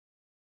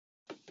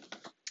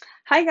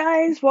Hi,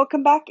 guys.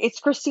 Welcome back. It's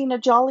Christina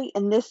Jolly,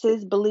 and this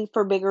is Believe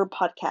for Bigger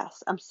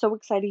podcast. I'm so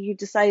excited you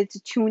decided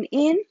to tune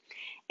in,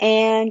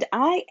 and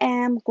I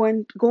am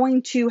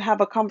going to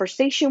have a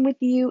conversation with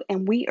you,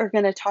 and we are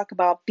going to talk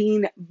about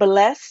being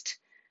blessed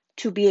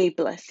to be a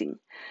blessing.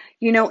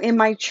 In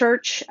my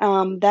church,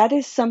 that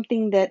is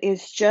something that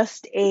is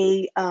just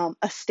a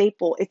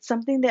staple. It's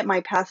something that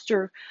my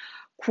pastor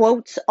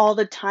quotes all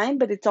the time,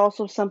 but it's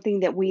also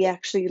something that we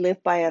actually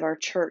live by at our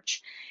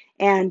church.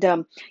 And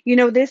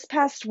this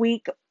past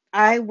week,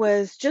 I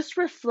was just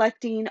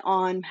reflecting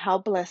on how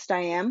blessed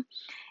I am,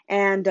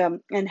 and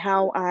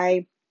how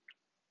I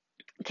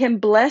can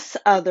bless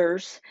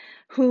others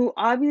who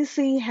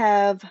obviously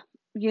have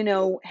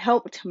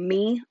helped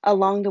me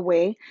along the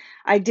way.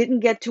 I didn't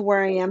get to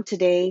where I am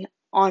today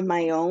on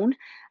my own,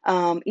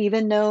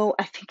 even though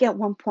I think at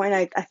one point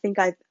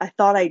I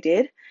thought I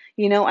did.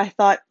 I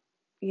thought,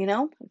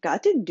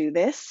 God didn't do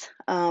this.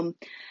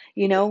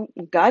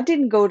 God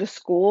didn't go to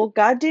school.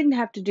 God didn't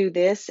have to do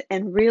this.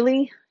 And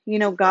really,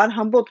 God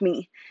humbled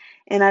me.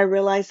 And I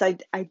realized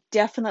I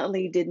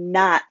definitely did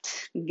not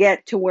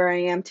get to where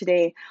I am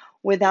today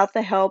without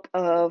the help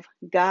of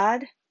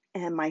God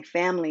and my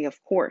family,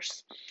 of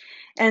course.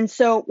 And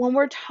so when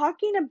we're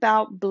talking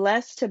about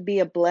blessed to be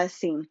a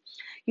blessing,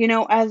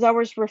 as I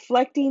was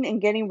reflecting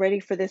and getting ready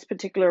for this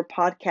particular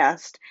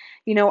podcast,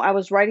 I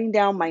was writing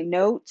down my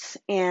notes,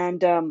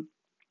 and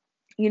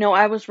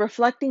I was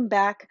reflecting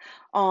back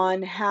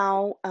on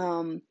how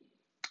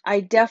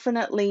I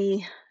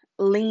definitely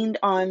leaned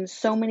on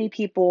so many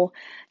people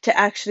to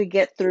actually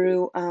get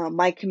through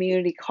my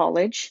community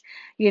college.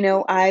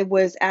 I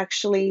was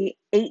actually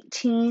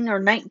 18 or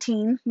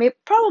 19, maybe,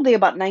 probably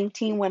about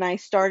 19 when I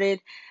started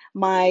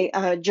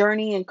my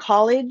journey in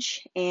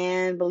college.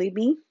 And believe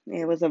me,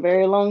 it was a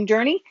very long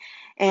journey.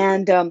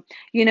 And,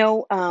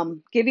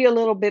 give you a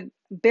little bit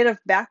of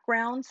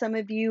background. Some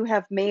of you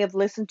may have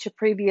listened to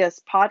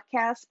previous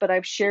podcasts, but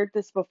I've shared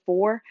this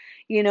before.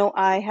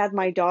 I had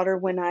my daughter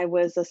when I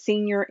was a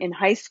senior in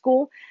high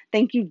school.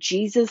 Thank you,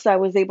 Jesus. I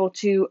was able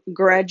to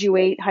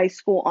graduate high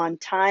school on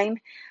time.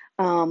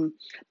 Um,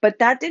 but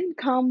that didn't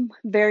come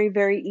very,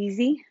 very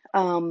easy.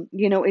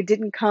 It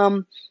didn't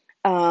come,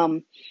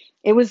 um,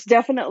 it was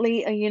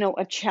definitely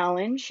a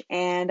challenge.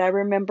 And I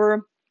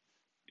remember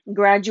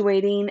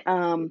graduating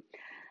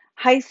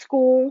high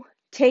school,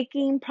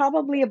 taking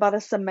probably about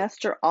a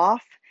semester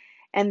off,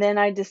 and then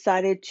I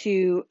decided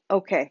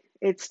okay,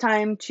 it's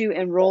time to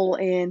enroll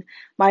in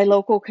my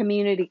local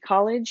community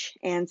college.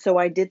 And so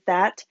I did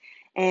that.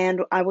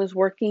 And I was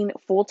working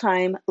full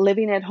time,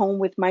 living at home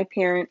with my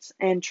parents,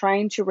 and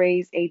trying to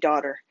raise a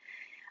daughter.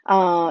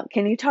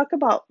 Can you talk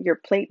about your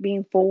plate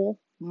being full?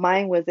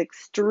 Mine was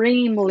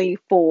extremely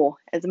full.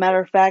 As a matter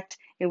of fact,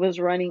 it was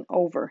running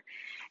over.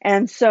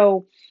 And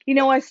so,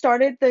 I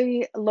started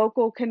the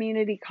local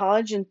community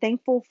college, and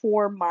thankful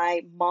for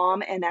my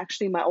mom and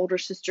actually my older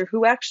sister,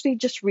 who actually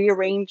just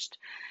rearranged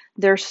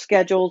their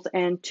schedules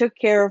and took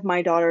care of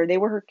my daughter. They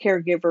were her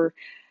caregiver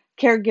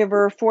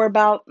for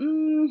about,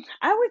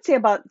 I would say,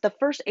 about the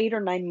first 8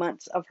 or 9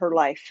 months of her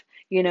life.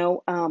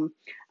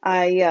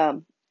 I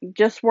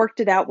just worked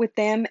it out with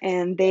them,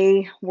 and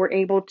they were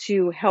able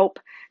to help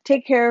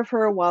take care of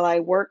her while I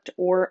worked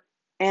or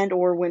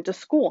went to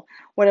school,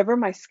 whatever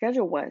my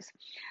schedule was.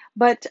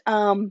 But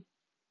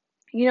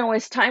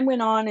as time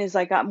went on, as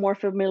I got more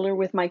familiar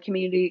with my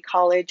community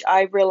college,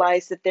 I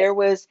realized that there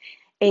was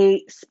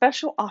a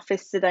special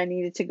office that I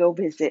needed to go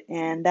visit,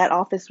 and that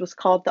office was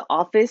called the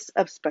Office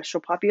of Special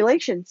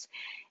Populations.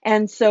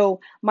 And so,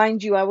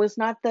 mind you, I was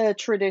not the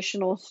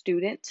traditional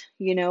student.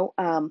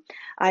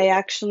 I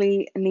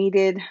actually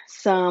needed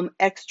some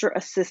extra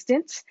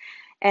assistance.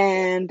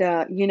 And,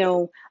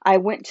 I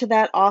went to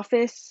that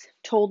office,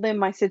 told them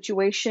my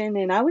situation,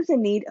 and I was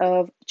in need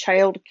of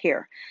child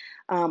care.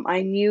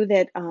 I knew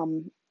that,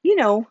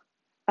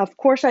 of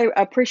course, I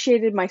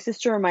appreciated my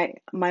sister and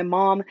my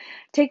mom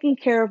taking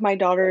care of my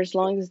daughter as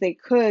long as they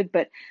could,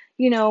 but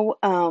you know,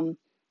 um,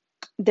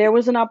 there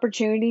was an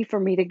opportunity for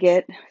me to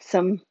get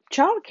some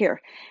childcare.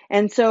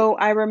 And so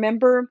I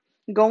remember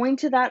going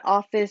to that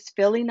office,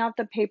 filling out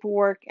the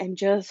paperwork, and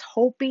just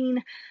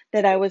hoping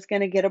that I was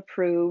going to get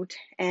approved.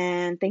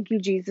 And thank you,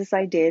 Jesus,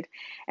 I did.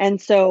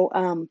 And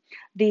so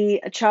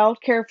the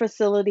child care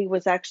facility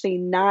was actually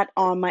not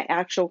on my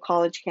actual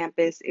college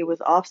campus, it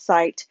was off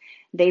site.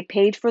 They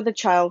paid for the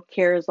child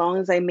care as long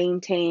as I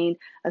maintained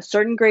a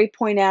certain grade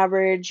point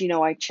average.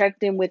 I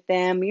checked in with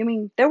them. I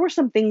mean, there were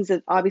some things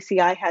that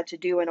obviously I had to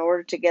do in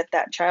order to get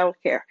that child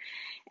care.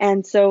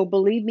 And so,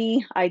 believe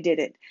me, I did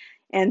it.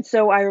 And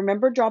so I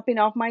remember dropping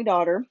off my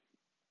daughter.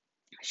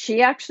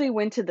 She actually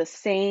went to the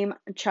same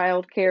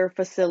child care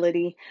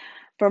facility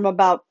from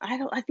about,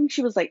 I think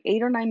she was like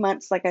 8 or 9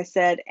 months, like I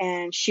said,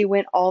 and she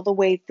went all the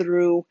way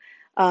through,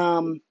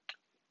 um,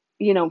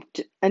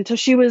 until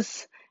she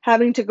was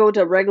having to go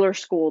to regular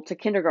school, to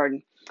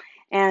kindergarten.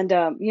 And,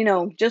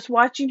 just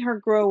watching her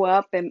grow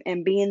up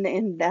and being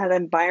in that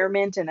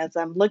environment. And as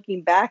I'm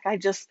looking back,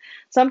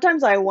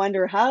 sometimes I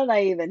wonder, how did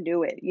I even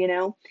do it?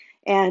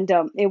 And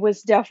it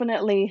was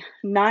definitely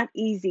not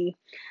easy.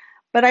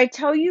 But I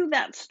tell you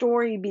that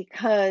story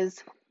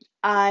because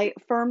I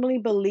firmly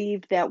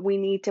believe that we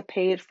need to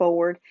pay it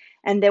forward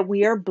and that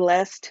we are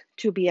blessed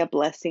to be a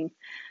blessing.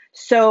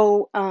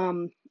 So,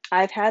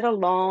 I've had a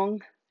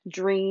long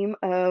dream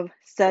of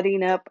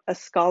setting up a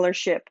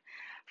scholarship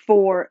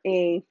for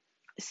a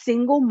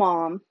single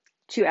mom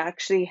to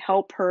actually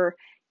help her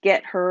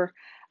get her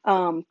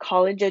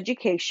college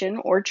education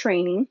or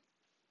training.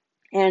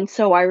 And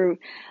so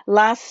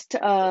last,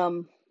 I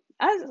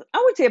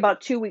would say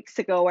about 2 weeks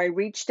ago, I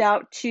reached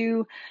out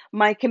to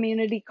my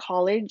community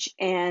college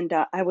and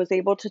I was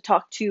able to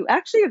talk to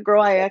actually a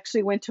girl I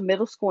actually went to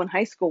middle school and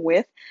high school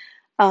with.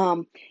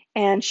 Um,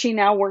 and she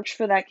now works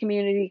for that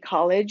community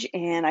college.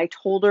 And I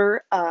told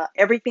her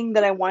everything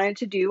that I wanted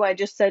to do. I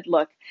just said,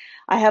 look,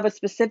 I have a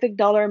specific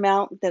dollar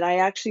amount that I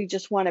actually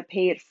just want to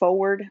pay it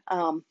forward.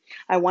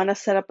 I want to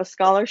set up a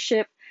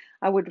scholarship.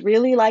 I would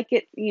really like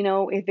it,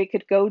 if it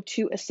could go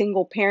to a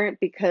single parent,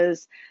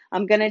 because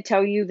I'm going to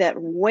tell you that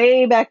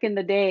way back in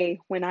the day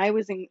when I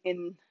was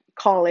in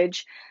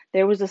college,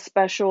 there was a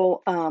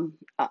special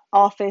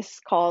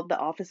office called the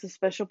Office of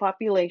Special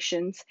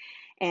Populations.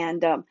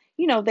 And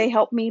they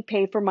helped me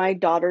pay for my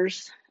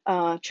daughter's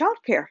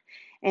childcare.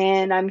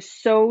 And I'm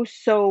so,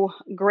 so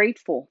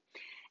grateful.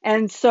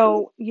 And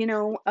so,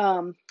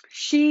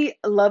 she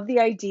loved the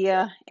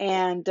idea.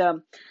 And,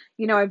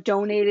 I've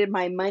donated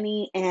my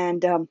money.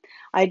 And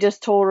I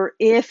just told her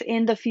if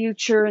in the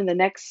future, in the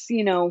next,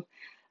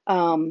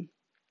 um,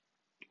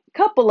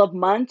 couple of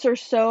months or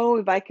so,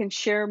 if I can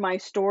share my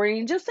story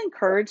and just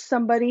encourage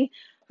somebody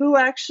who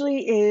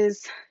actually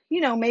is,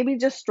 maybe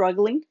just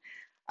struggling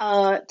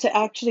to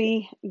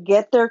actually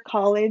get their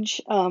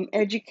college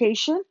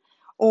education,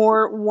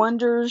 or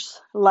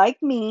wonders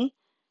like me,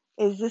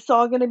 is this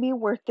all going to be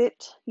worth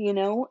it?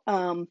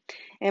 Am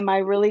I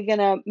really going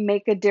to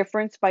make a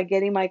difference by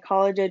getting my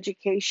college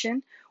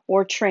education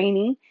or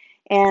training?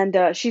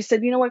 And she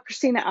said, you know what,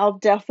 Christina, I'll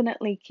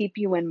definitely keep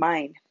you in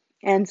mind.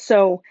 And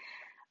so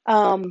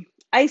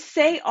I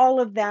say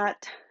all of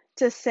that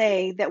to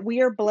say that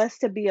we are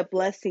blessed to be a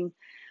blessing,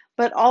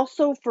 but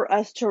also for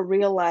us to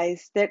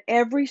realize that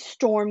every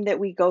storm that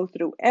we go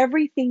through,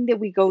 everything that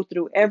we go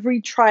through,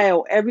 every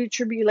trial, every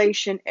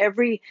tribulation,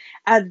 every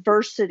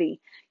adversity,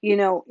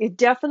 it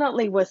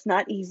definitely was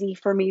not easy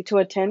for me to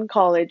attend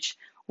college,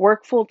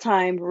 work full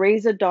time,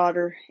 raise a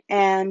daughter,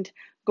 and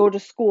go to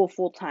school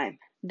full time.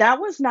 That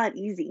was not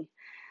easy.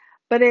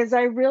 But as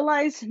I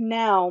realize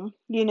now,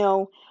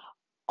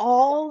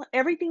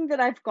 everything that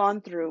I've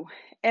gone through,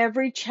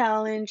 every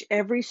challenge,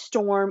 every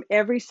storm,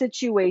 every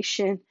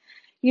situation,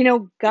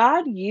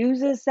 God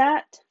uses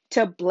that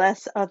to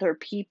bless other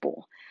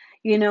people,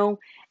 you know.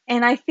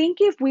 And I think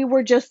if we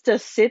were just to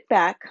sit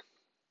back,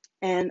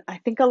 and I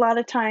think a lot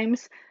of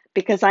times,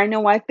 because I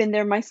know I've been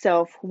there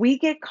myself, we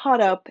get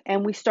caught up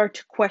and we start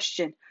to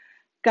question,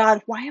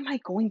 God, why am I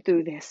going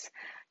through this?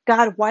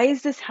 God, why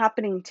is this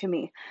happening to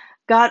me?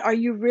 God, are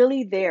you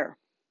really there?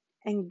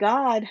 And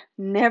God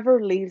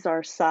never leaves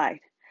our side.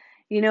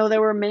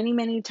 There were many,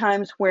 many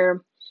times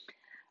where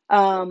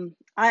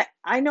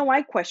I know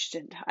I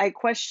questioned. I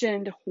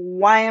questioned,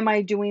 why am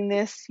I doing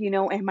this?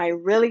 Am I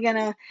really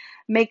gonna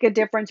make a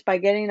difference by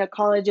getting a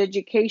college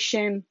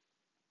education?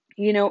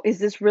 Is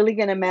this really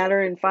gonna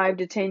matter in 5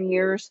 to 10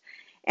 years?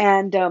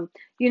 And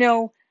you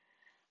know,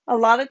 a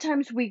lot of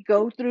times we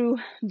go through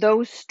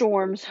those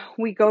storms,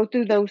 we go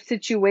through those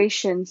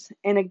situations,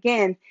 and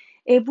again,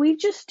 if we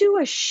just do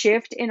a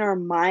shift in our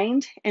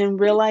mind and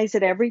realize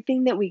that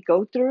everything that we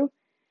go through,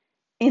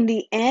 in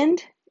the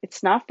end,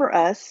 it's not for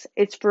us.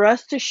 It's for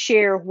us to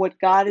share what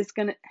God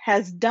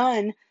has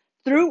done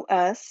through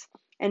us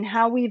and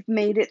how we've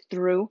made it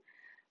through,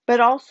 but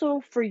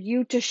also for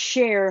you to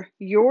share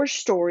your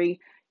story,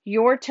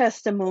 your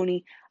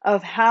testimony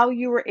of how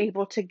you were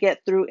able to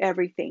get through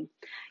everything.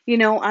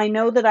 I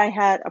know that I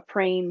had a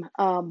praying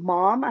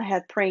mom, I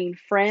had praying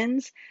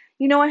friends.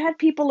 I had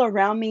people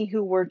around me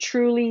who were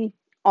truly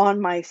on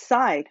my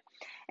side.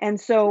 And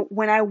so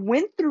when I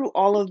went through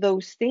all of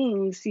those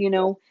things,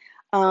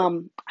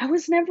 I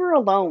was never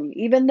alone.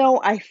 Even though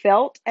I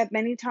felt at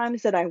many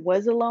times that I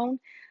was alone,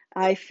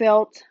 I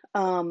felt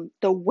the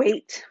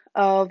weight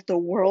of the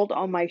world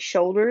on my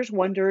shoulders,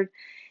 wondered,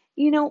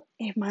 am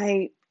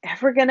I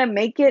ever going to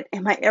make it?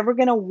 Am I ever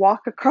going to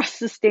walk across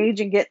the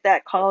stage and get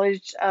that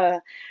college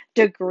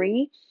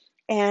degree?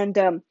 And,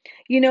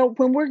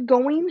 when we're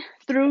going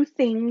through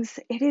things,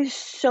 it is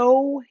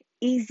so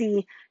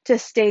easy to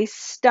stay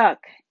stuck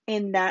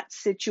in that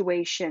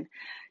situation,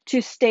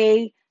 to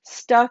stay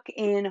stuck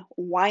in,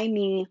 why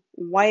me?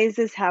 Why is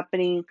this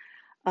happening?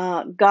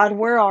 God,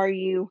 where are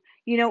you?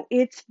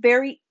 It's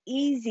very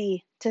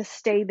easy to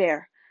stay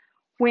there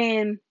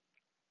when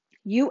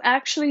you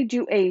actually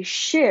do a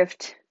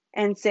shift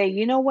and say,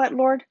 you know what,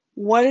 Lord,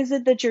 what is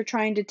it that you're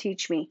trying to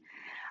teach me?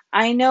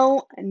 I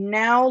know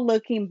now,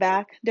 looking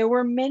back, there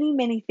were many,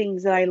 many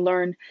things that I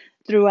learned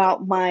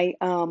throughout my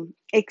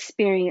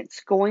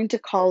experience going to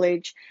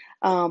college.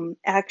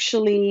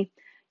 Actually,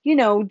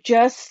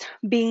 just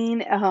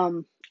being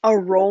a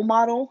role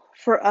model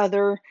for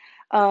other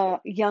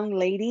young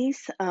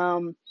ladies.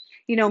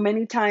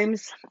 Many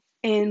times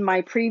in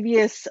my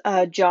previous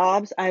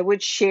jobs, I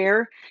would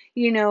share,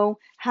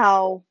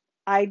 how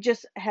I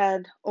just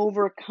had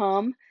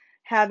overcome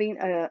having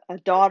a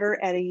daughter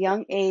at a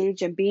young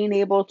age and being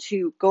able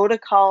to go to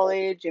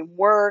college and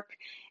work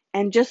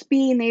and just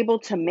being able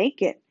to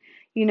make it,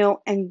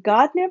 and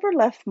God never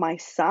left my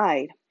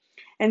side.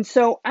 And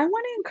so I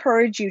want to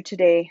encourage you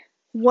today,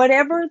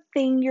 whatever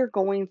thing you're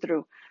going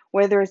through,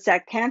 whether it's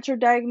that cancer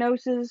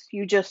diagnosis,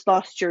 you just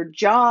lost your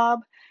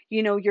job,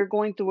 you're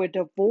going through a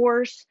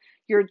divorce,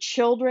 your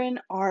children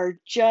are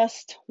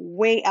just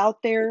way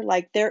out there,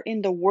 like they're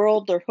in the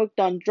world, they're hooked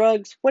on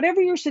drugs,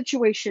 whatever your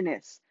situation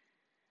is,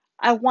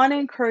 I want to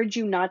encourage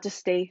you not to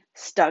stay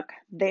stuck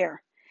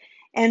there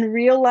and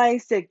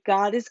realize that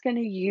God is going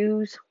to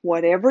use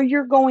whatever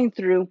you're going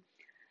through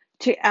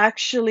to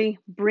actually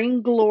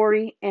bring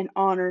glory and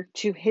honor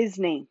to His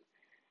name.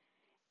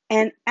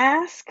 And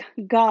ask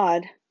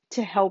God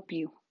to help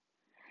you.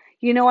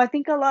 I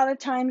think a lot of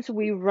times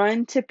we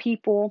run to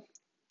people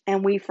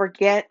and we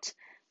forget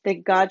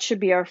that God should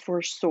be our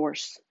first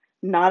source.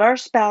 Not our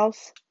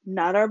spouse,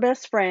 not our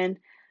best friend,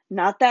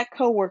 not that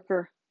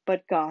coworker,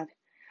 but God.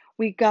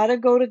 We got to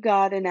go to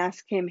God and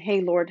ask Him,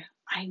 hey, Lord,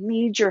 I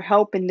need your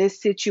help in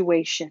this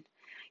situation.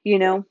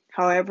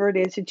 However it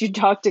is that you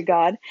talk to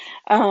God,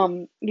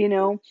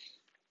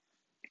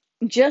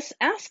 just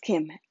ask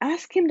Him.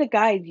 Ask Him to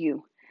guide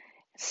you.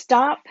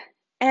 Stop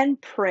and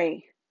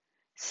pray.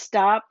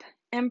 Stop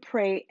and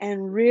pray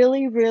and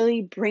really,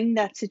 really bring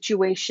that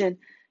situation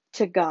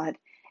to God.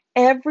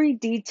 Every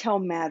detail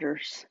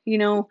matters.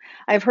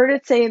 I've heard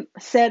it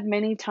said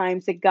many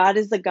times that God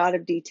is the God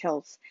of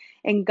details,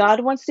 and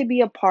God wants to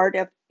be a part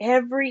of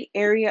every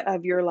area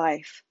of your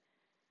life.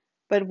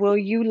 But will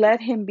you let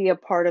Him be a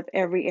part of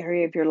every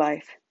area of your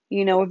life?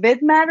 If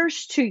it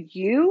matters to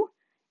you,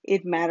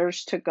 it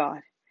matters to God.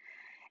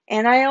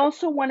 And I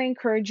also want to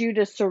encourage you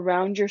to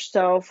surround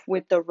yourself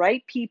with the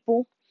right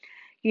people,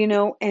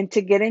 and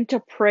to get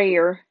into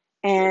prayer.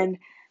 And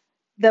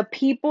the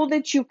people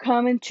that you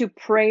come into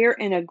prayer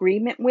and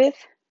agreement with,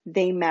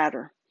 they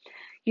matter.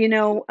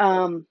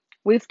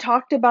 We've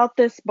talked about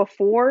this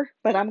before,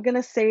 but I'm going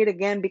to say it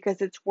again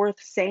because it's worth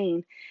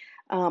saying.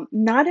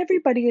 Not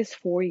everybody is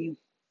for you.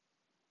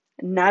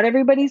 Not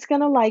everybody's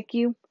going to like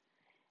you,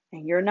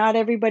 and you're not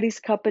everybody's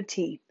cup of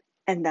tea,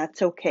 and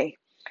that's okay.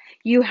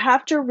 You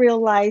have to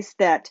realize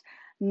that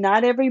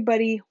not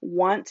everybody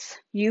wants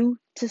you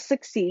to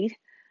succeed.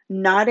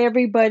 Not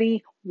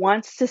everybody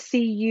wants to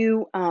see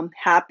you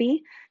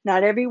happy.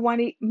 Not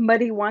everybody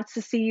wants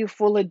to see you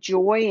full of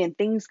joy and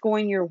things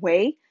going your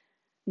way.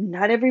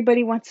 Not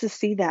everybody wants to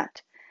see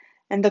that.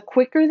 And the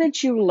quicker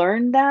that you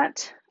learn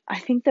that, I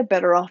think the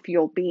better off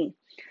you'll be.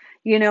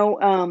 You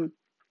know, um,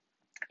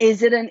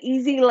 is it an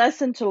easy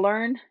lesson to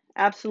learn?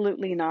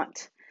 Absolutely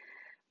not.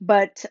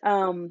 But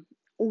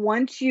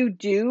once you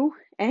do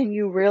and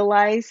you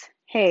realize,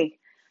 hey,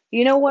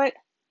 you know what?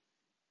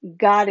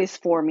 God is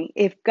for me.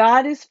 If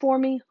God is for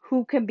me,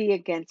 who can be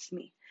against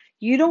me?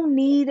 You don't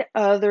need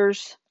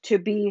others to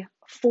be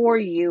for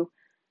you.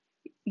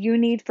 You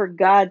need for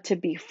God to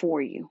be for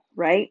you,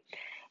 right?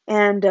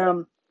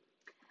 And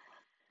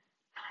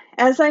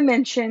as I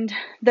mentioned,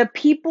 the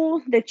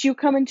people that you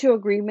come into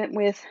agreement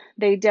with,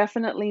 they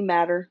definitely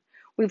matter.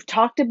 We've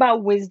talked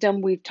about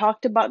wisdom, we've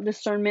talked about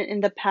discernment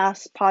in the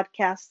past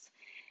podcasts.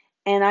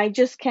 And I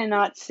just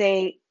cannot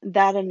say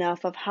that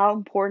enough of how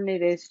important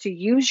it is to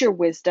use your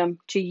wisdom,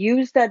 to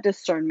use that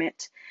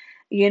discernment,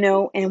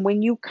 and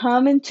when you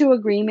come into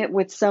agreement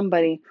with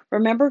somebody,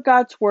 remember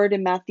God's word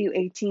in Matthew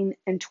 18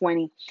 and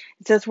 20.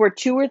 It says, where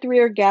two or three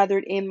are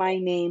gathered in my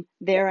name,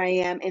 there I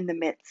am in the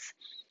midst.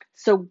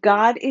 So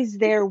God is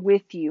there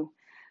with you.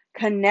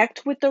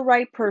 Connect with the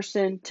right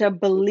person to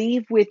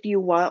believe with you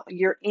while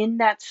you're in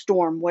that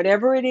storm,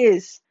 whatever it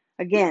is.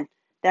 Again,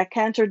 that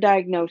cancer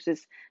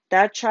diagnosis,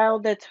 that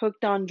child that's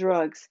hooked on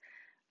drugs,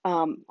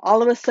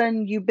 all of a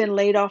sudden you've been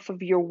laid off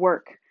of your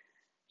work.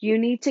 You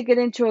need to get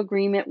into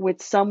agreement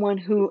with someone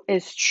who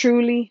is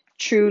truly,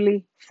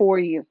 truly for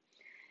you.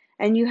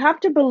 And you have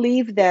to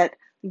believe that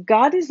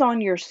God is on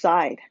your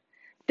side.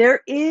 There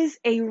is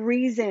a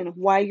reason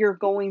why you're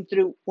going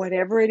through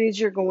whatever it is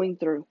you're going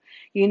through.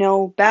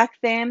 Back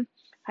then,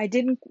 I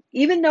didn't,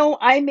 even though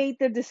I made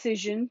the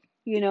decision,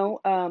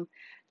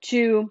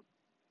 to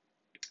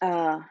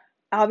uh,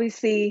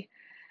 obviously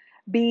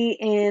be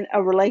in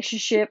a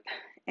relationship,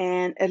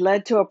 and it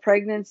led to a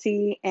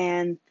pregnancy,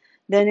 and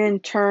then in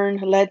turn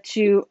led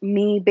to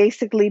me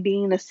basically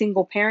being a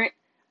single parent.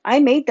 I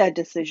made that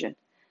decision.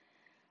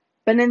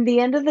 But in the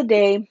end of the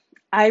day,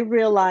 I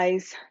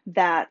realize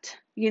that,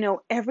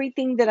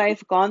 everything that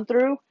I've gone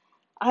through,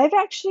 I've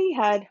actually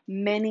had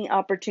many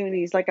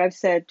opportunities, like I've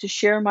said, to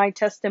share my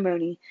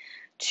testimony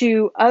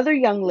to other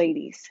young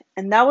ladies.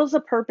 And that was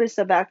the purpose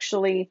of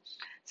actually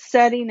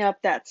setting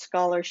up that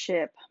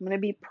scholarship. I'm going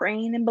to be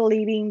praying and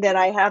believing that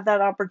I have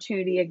that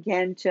opportunity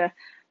again to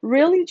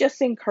really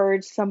just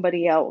encourage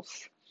somebody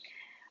else.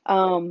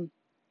 Um,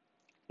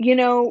 you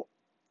know,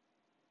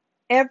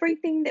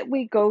 everything that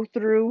we go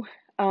through,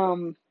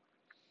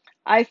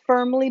 I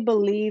firmly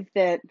believe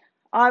that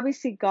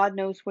obviously God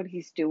knows what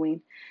he's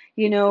doing.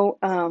 You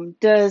know,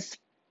 does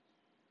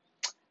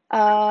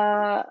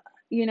uh,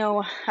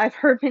 I've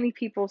heard many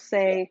people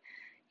say,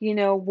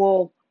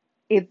 well,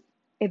 if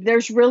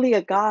there's really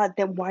a God,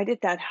 then why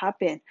did that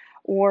happen?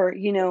 Or,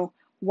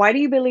 why do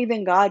you believe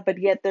in God, but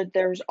yet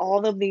there's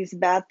all of these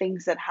bad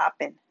things that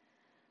happen?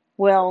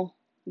 Well,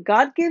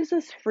 God gives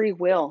us free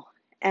will,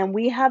 and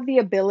we have the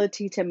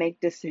ability to make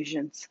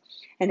decisions.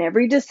 And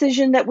every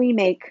decision that we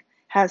make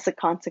has a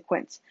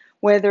consequence,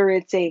 whether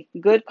it's a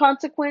good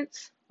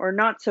consequence or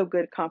not so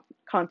good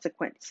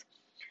consequence.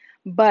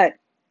 But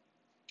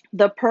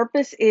the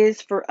purpose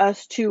is for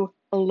us to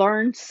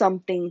learn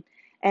something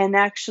and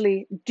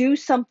actually do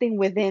something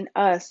within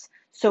us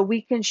so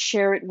we can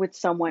share it with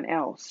someone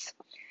else.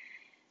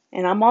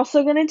 And I'm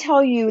also going to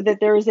tell you that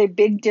there is a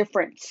big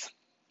difference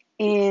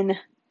in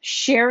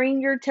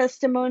sharing your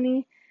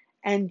testimony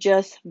and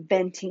just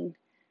venting.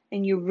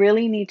 And you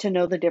really need to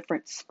know the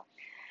difference.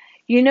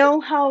 You know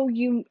how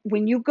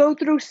when you go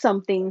through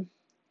something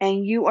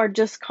and you are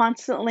just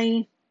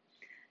constantly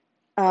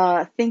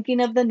thinking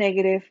of the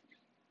negative,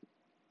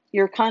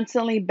 you're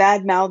constantly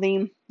bad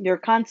mouthing, you're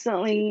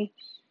constantly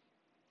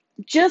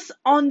just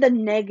on the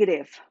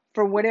negative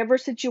for whatever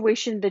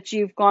situation that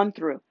you've gone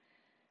through.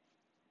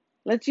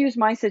 Let's use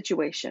my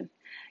situation.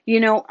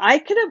 I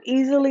could have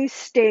easily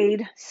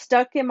stayed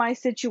stuck in my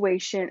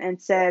situation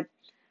and said,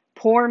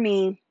 poor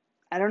me,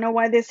 I don't know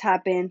why this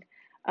happened.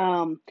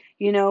 Um,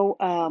 you know,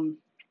 um,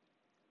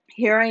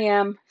 Here I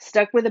am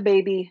stuck with a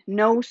baby,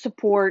 no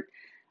support.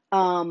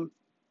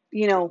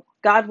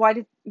 God,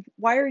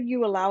 why are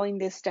you allowing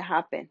this to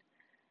happen?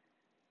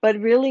 But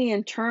really,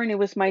 in turn, it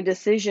was my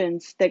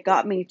decisions that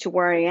got me to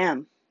where I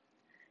am.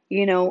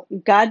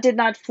 God did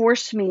not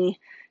force me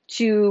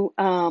to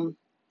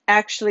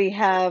actually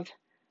have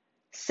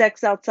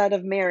sex outside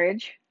of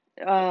marriage,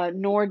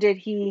 nor did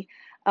he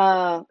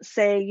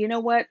say, you know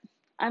what,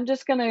 I'm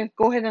just going to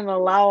go ahead and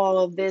allow all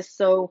of this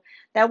so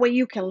that way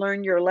you can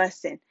learn your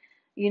lesson.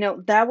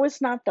 That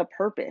was not the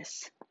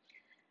purpose.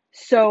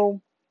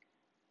 So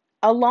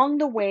along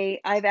the way,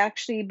 I've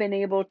actually been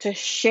able to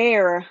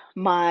share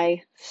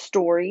my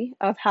story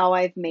of how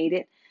I've made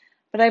it,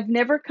 but I've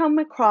never come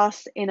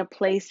across in a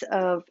place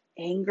of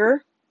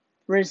anger,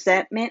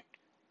 resentment,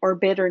 or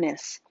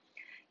bitterness.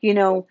 You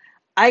know,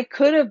 I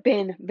could have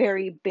been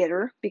very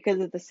bitter because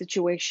of the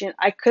situation.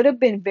 I could have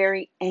been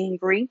very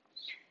angry,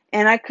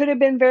 and I could have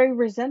been very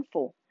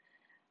resentful.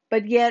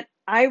 But yet,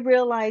 I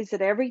realize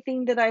that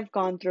everything that I've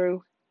gone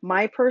through,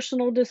 my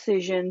personal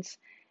decisions,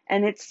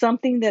 and it's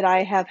something that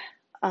I have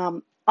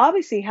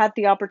obviously had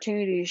the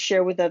opportunity to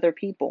share with other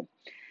people,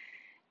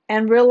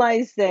 and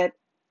realize that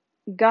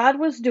God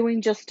was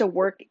doing just a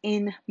work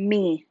in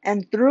me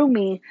and through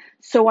me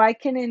so I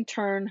can in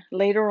turn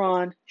later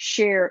on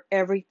share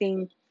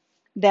everything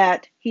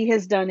that He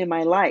has done in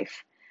my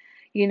life.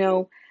 You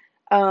know,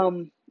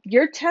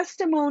 your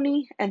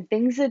testimony and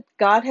things that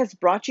God has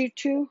brought you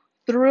to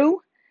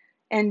through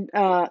and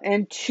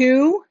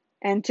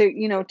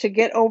to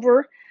get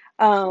over,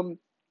 um,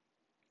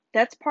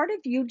 that's part of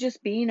you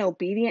just being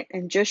obedient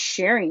and just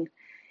sharing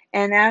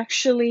and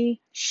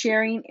actually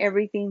sharing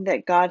everything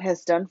that God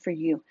has done for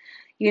you.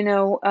 You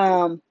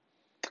know,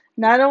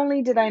 not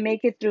only did I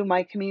make it through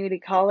my community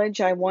college,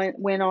 I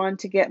went on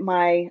to get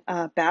my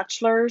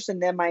bachelor's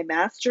and then my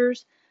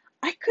master's.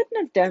 I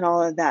couldn't have done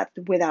all of that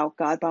without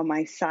God by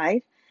my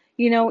side.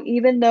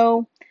 Even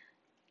though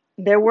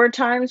there were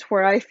times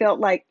where I felt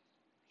like,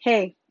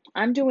 hey,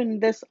 I'm doing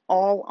this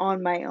all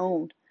on my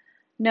own.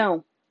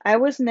 No, I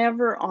was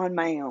never on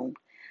my own.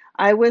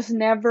 I was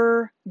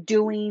never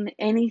doing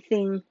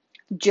anything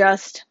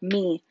just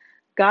me.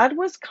 God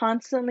was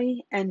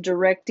constantly and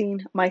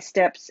directing my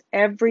steps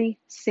every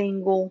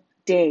single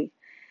day.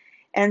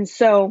 And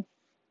so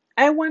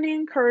I want to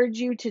encourage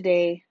you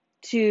today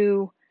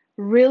to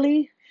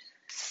really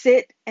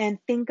sit and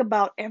think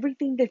about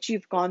everything that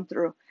you've gone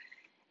through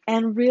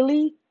and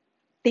really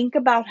think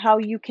about how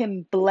you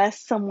can bless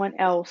someone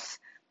else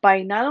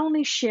by not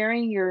only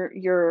sharing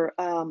your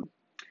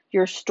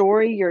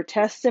story, your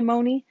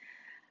testimony,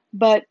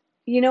 but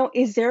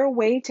is there a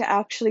way to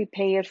actually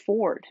pay it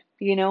forward?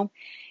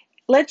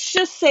 Let's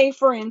just say,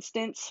 for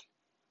instance,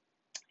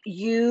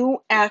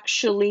 you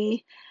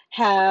actually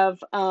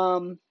have,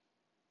 I'm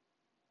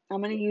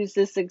going to use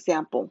this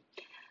example.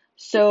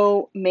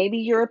 So maybe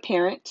you're a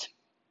parent,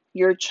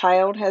 your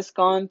child has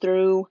gone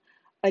through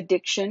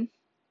addiction,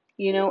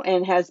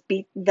 and has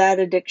beat that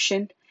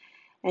addiction,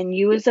 and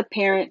you as a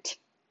parent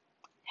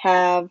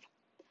have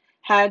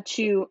had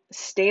to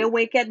stay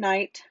awake at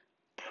night,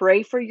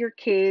 pray for your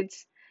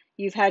kids.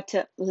 You've had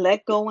to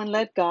let go and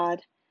let God.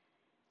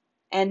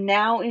 And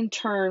now, in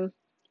turn,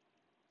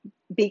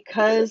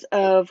 because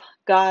of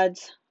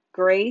God's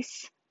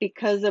grace,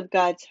 because of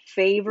God's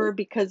favor,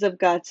 because of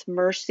God's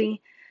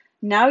mercy,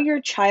 now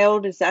your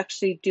child is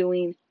actually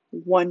doing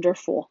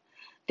wonderful.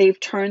 They've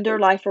turned their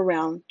life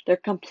around. They're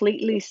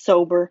completely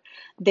sober.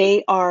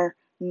 They are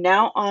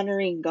now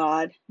honoring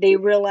God. They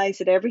realize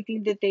that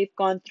everything that they've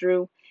gone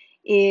through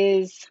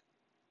is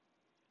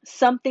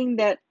something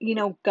that,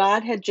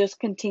 God had just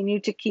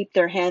continued to keep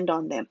their hand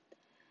on them.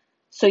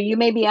 So you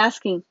may be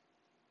asking,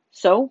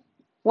 so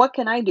what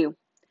can I do?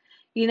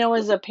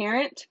 As a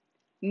parent,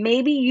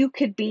 maybe you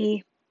could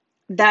be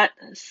that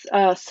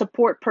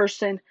support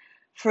person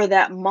for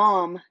that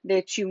mom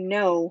that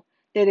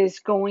that is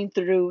going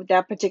through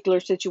that particular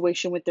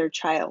situation with their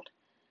child.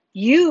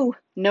 You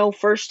know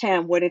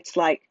firsthand what it's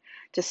like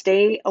to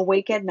stay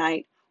awake at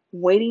night,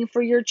 waiting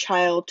for your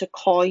child to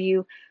call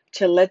you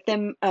to let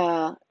them,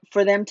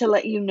 for them to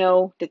let you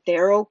know that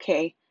they're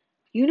okay.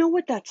 You know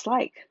what that's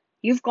like.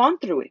 You've gone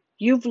through it.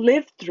 You've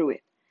lived through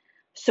it.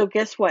 So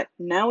guess what?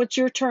 Now it's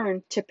your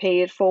turn to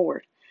pay it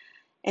forward.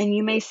 And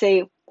you may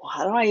say, well,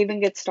 how do I even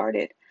get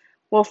started?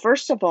 Well,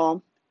 first of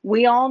all,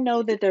 we all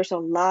know that there's a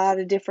lot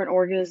of different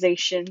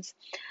organizations,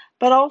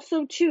 but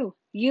also too,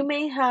 you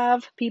may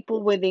have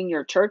people within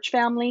your church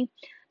family,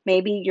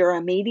 maybe your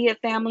immediate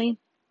family.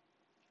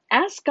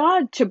 Ask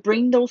God to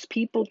bring those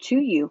people to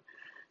you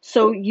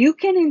so you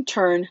can in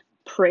turn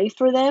pray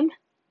for them,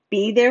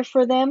 be there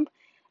for them,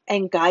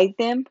 and guide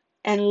them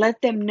and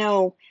let them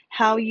know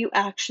how you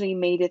actually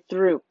made it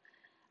through.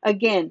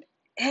 Again,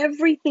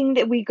 everything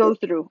that we go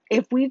through,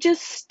 if we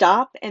just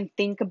stop and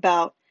think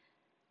about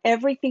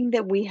everything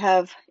that we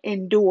have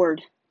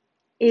endured,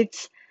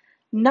 it's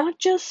not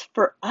just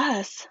for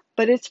us,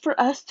 but it's for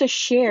us to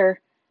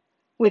share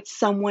with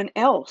someone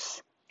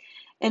else.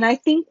 And I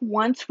think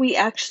once we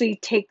actually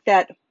take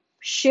that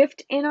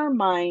shift in our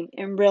mind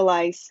and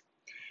realize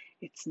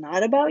it's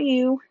not about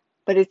you,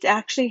 but it's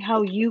actually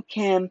how you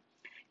can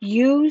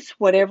use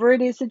whatever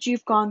it is that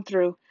you've gone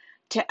through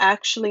to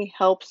actually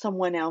help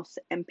someone else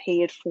and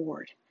pay it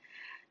forward.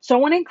 So I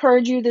want to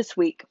encourage you this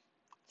week.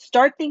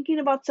 Start thinking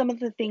about some of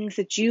the things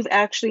that you've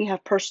actually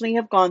have personally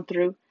have gone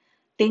through,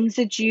 things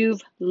that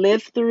you've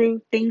lived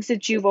through, things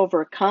that you've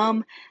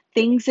overcome,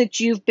 things that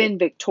you've been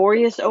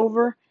victorious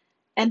over,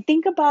 and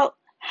think about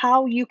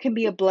how you can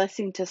be a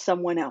blessing to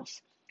someone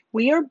else.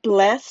 We are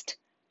blessed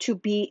to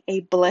be a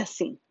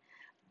blessing.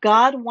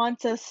 God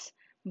wants us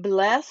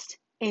blessed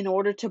in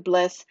order to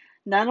bless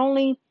not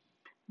only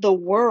the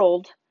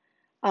world,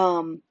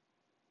 um,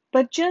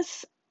 but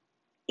just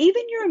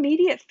even your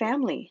immediate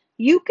family.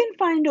 You can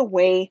find a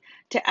way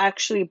to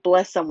actually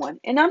bless someone.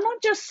 And I'm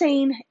not just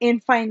saying in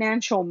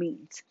financial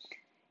means.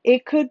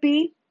 It could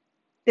be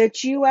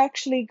that you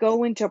actually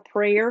go into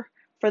prayer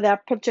for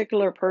that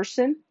particular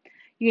person.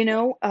 You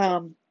know,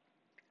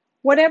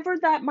 whatever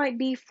that might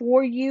be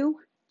for you,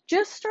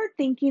 just start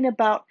thinking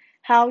about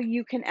how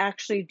you can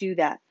actually do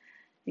that.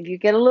 If you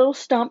get a little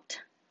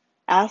stumped,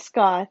 ask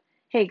God,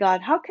 hey,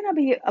 God, how can I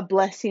be a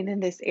blessing in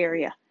this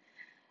area?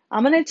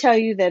 I'm going to tell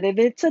you that if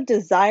it's a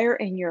desire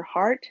in your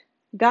heart,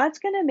 God's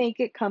going to make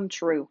it come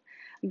true.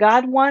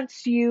 God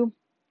wants you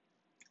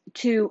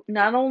to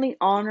not only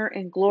honor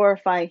and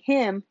glorify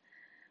Him,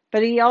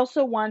 but He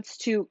also wants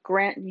to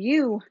grant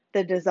you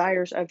the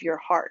desires of your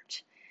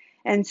heart.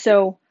 And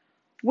so,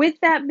 with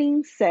that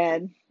being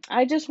said,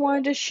 I just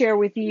wanted to share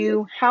with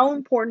you how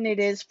important it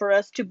is for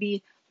us to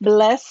be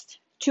blessed,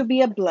 to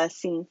be a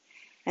blessing.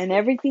 And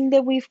everything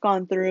that we've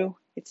gone through,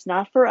 it's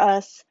not for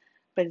us,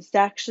 but it's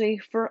actually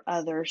for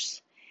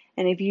others.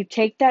 And if you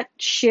take that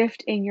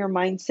shift in your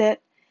mindset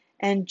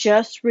and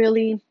just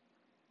really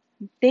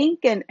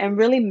think and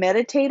really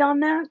meditate on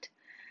that,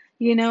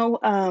 you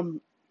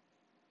know,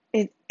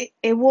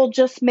 it will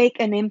just make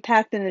an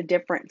impact and a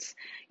difference.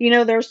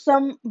 There's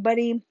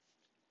somebody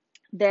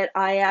that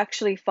I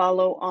actually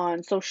follow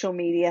on social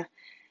media,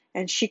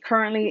 and she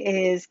currently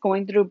is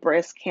going through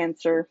breast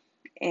cancer.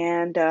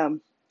 And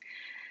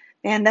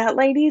that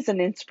lady is an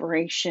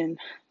inspiration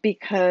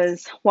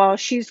because while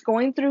she's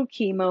going through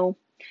chemo,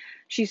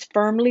 she's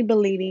firmly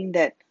believing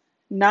that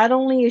not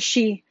only is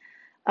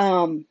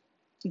um,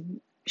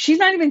 she's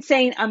not even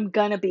saying I'm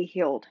gonna be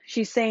healed.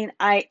 She's saying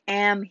I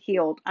am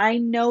healed. I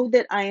know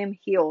that I am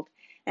healed,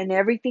 and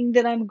everything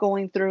that I'm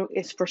going through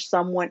is for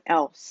someone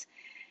else.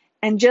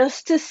 And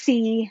just to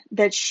see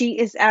that she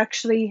is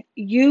actually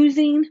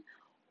using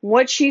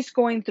what she's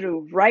going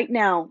through right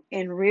now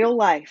in real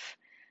life.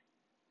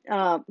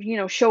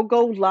 She'll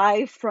go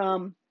live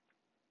from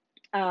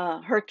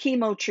her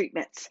chemo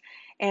treatments.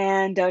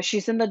 And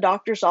she's in the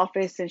doctor's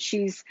office and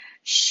she's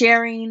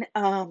sharing,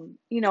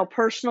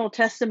 personal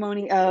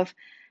testimony of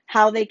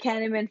how they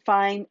can't even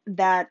find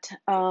that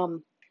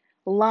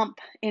lump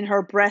in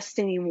her breast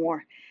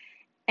anymore.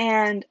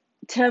 And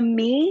to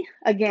me,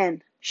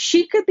 again,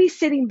 she could be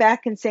sitting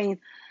back and saying,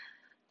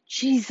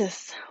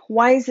 Jesus,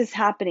 why is this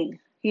happening?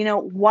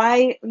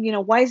 Why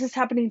is this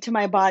happening to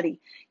my body?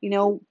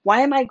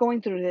 Why am I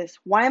going through this?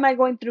 Why am I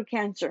going through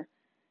cancer?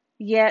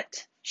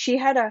 Yet she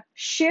had a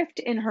shift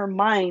in her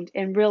mind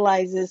and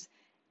realizes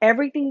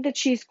everything that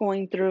she's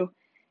going through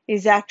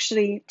is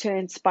actually to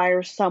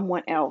inspire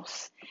someone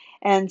else.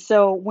 And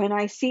so when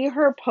I see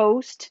her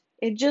post,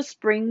 it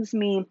just brings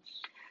me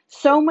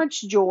so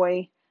much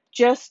joy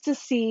just to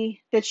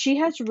see that she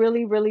has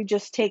really, really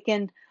just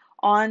taken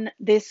on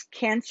this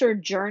cancer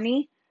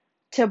journey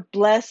to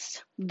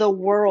bless the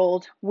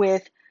world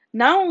with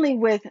not only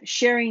with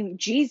sharing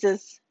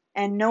Jesus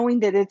and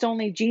knowing that it's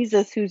only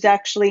Jesus who's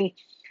actually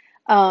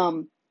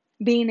um,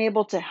 being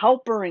able to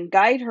help her and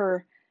guide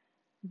her.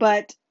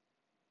 But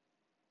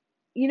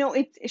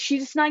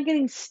she's not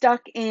getting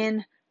stuck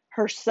in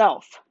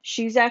herself.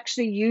 She's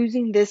actually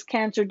using this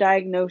cancer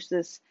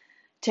diagnosis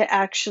to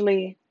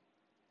actually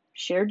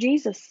share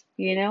Jesus.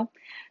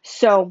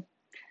 So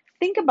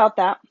think about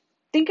that.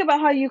 Think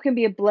about how you can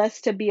be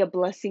blessed to be a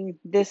blessing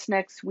this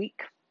next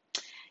week.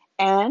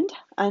 And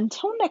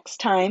until next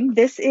time,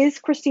 this is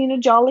Christina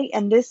Jolly,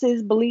 and this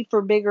is Believe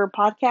for Bigger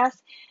podcast.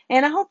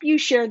 And I hope you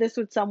share this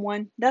with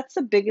someone. That's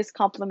the biggest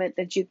compliment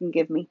that you can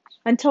give me.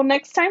 Until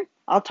next time,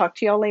 I'll talk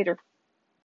to y'all later.